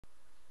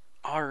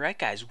Alright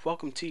guys,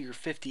 welcome to your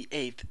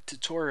 58th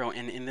tutorial,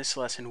 and in this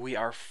lesson we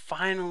are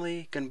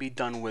finally going to be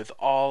done with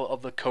all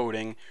of the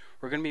coding.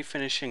 We're going to be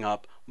finishing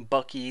up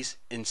Bucky's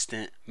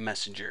Instant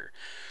Messenger.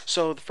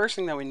 So the first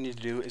thing that we need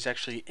to do is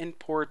actually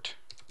import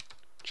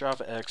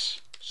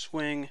JavaX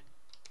Swing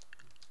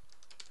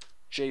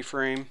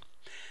JFrame,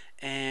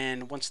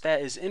 and once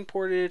that is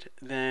imported,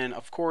 then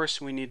of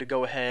course we need to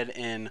go ahead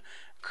and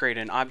create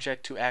an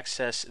object to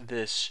access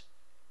this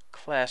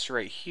class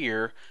right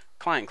here,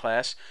 client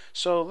class.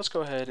 So let's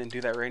go ahead and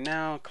do that right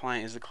now.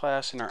 Client is the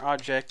class, and our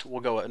object, we'll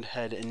go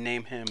ahead and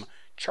name him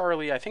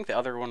Charlie. I think the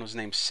other one was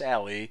named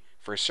Sally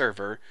for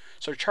server,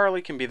 so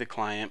Charlie can be the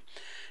client.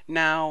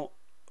 Now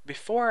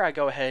before I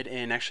go ahead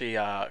and actually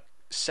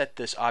set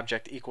this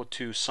object equal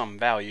to some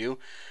value,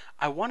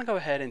 I want to go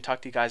ahead and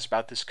talk to you guys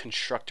about this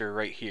constructor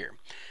right here.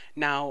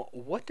 Now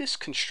what this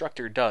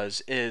constructor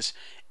does is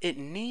it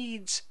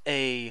needs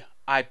a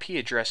IP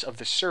address of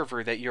the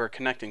server that you're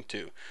connecting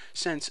to,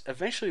 since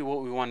eventually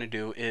what we want to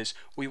do is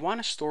we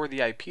want to store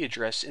the IP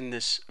address in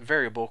this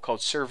variable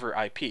called server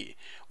IP.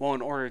 Well,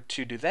 in order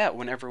to do that,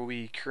 whenever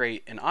we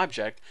create an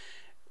object,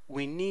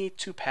 we need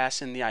to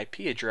pass in the IP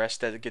address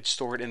that gets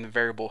stored in the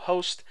variable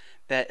host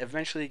that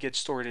eventually gets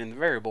stored in the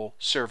variable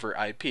server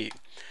IP.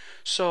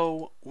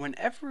 So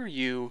whenever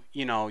you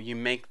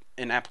make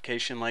an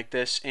application like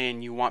this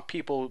and you want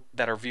people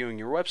that are viewing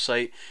your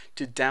website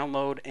to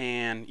download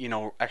and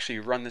actually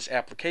run this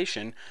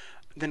application,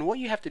 then what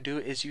you have to do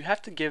is you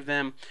have to give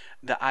them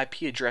the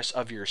IP address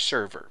of your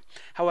server.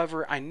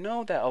 However, I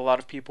know that a lot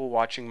of people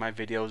watching my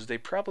videos, they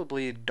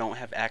probably don't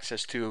have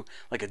access to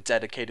like a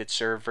dedicated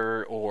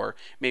server or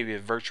maybe a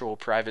virtual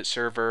private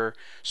server.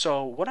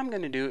 So what I'm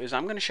going to do is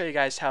I'm going to show you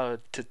guys how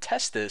to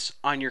test this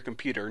on your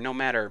computer, no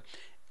matter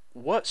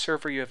what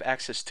server you have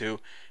access to.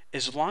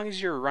 As long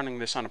as you're running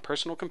this on a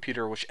personal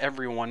computer, which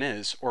everyone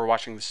is, or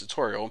watching this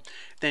tutorial,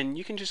 then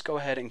you can just go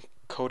ahead and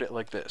code it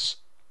like this.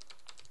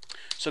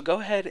 So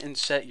go ahead and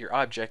set your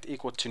object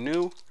equal to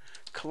new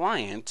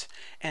client,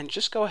 and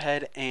just go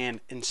ahead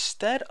and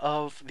instead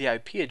of the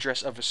IP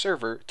address of a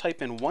server,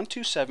 type in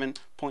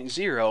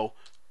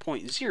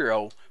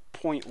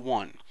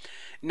 127.0.0.1.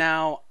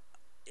 Now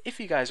if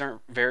you guys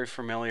aren't very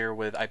familiar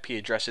with IP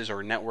addresses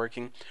or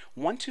networking,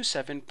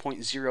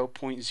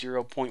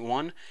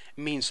 127.0.0.1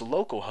 means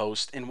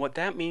localhost, and what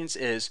that means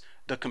is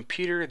the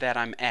computer that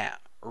I'm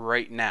at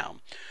right now.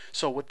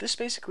 So what this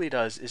basically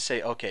does is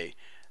say, okay,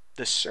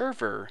 the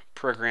server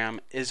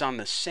program is on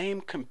the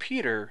same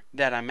computer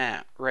that I'm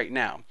at right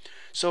now.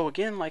 So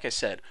again, like I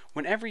said,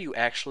 whenever you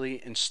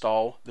actually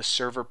install the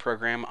server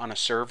program on a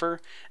server,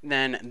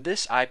 then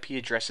this IP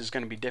address is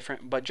going to be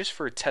different. But just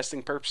for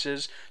testing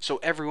purposes, so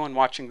everyone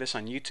watching this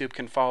on YouTube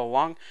can follow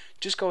along,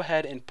 just go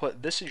ahead and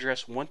put this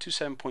address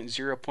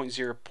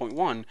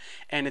 127.0.0.1,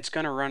 and it's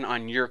going to run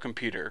on your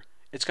computer.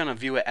 It's going to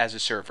view it as a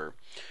server.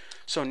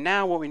 So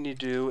now what we need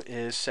to do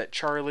is set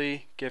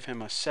Charlie, give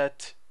him a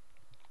set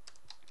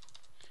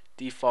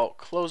default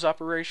close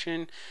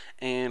operation,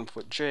 and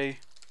put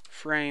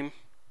JFrame.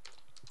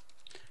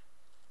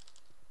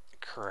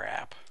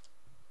 Crap.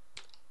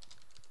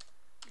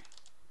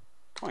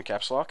 Come on,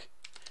 caps lock.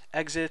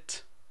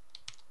 Exit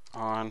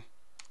on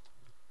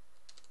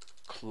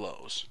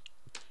close.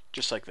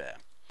 Just like that.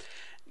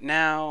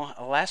 Now,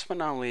 last but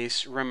not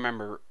least,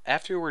 remember,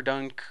 after we're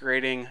done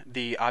creating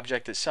the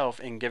object itself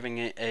and giving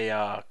it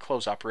a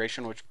close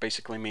operation, which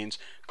basically means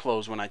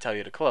close when I tell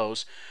you to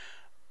close,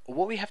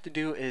 what we have to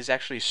do is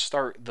actually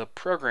start the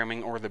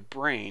programming or the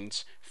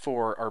brains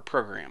for our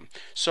program.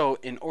 So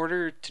in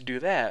order to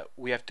do that,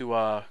 we have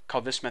to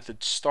call this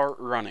method start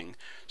running.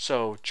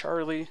 So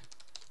Charlie,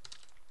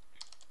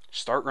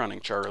 start running,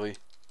 Charlie,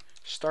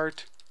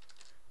 start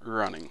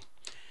running.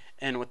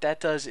 And what that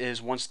does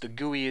is once the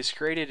GUI is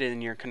created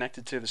and you're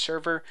connected to the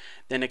server,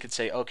 then it could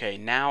say, okay,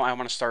 now I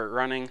want to start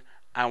running.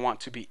 I want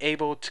to be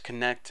able to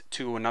connect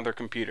to another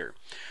computer.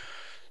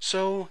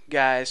 So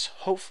guys,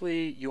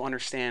 hopefully you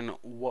understand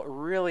what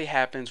really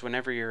happens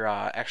whenever you're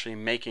actually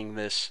making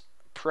this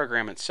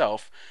program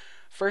itself.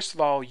 First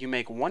of all, you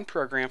make one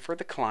program for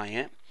the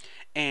client,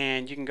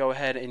 and you can go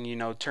ahead and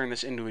turn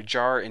this into a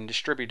jar and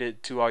distribute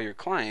it to all your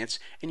clients,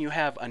 and you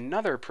have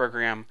another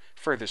program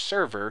for the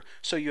server.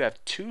 So you have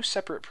two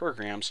separate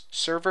programs,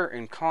 server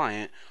and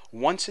client.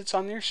 One sits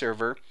on your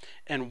server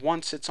and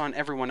one sits on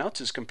everyone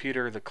else's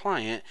computer, the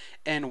client,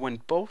 and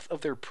when both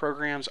of their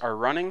programs are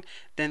running,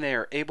 then they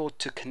are able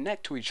to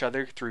connect to each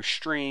other through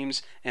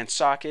streams and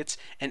sockets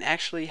and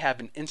actually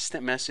have an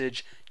instant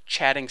message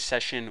chatting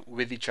session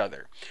with each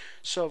other.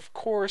 So of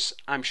course,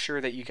 I'm sure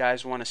that you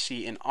guys want to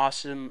see an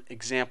awesome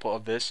example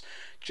of this,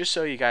 just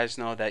so you guys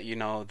know that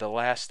the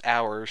last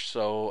hour or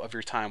so of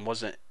your time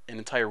wasn't an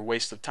entire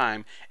waste of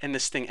time and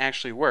this thing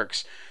actually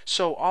works.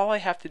 So all I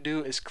have to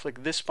do is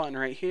click this button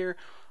right here.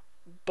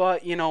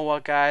 But you know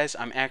what, guys,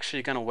 I'm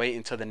actually gonna wait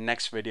until the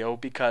next video,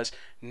 because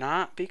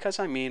not because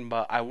I mean,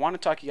 but I want to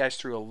talk you guys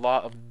through a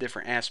lot of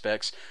different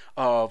aspects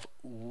of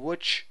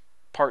which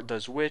part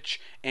does which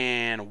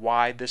and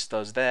why this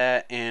does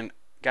that, and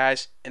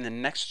Guys, in the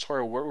next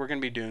tutorial, what we're going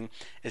to be doing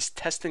is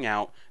testing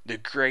out the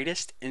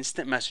greatest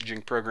instant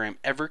messaging program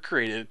ever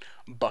created,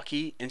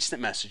 Bucky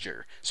Instant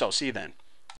Messenger. So I'll see you then.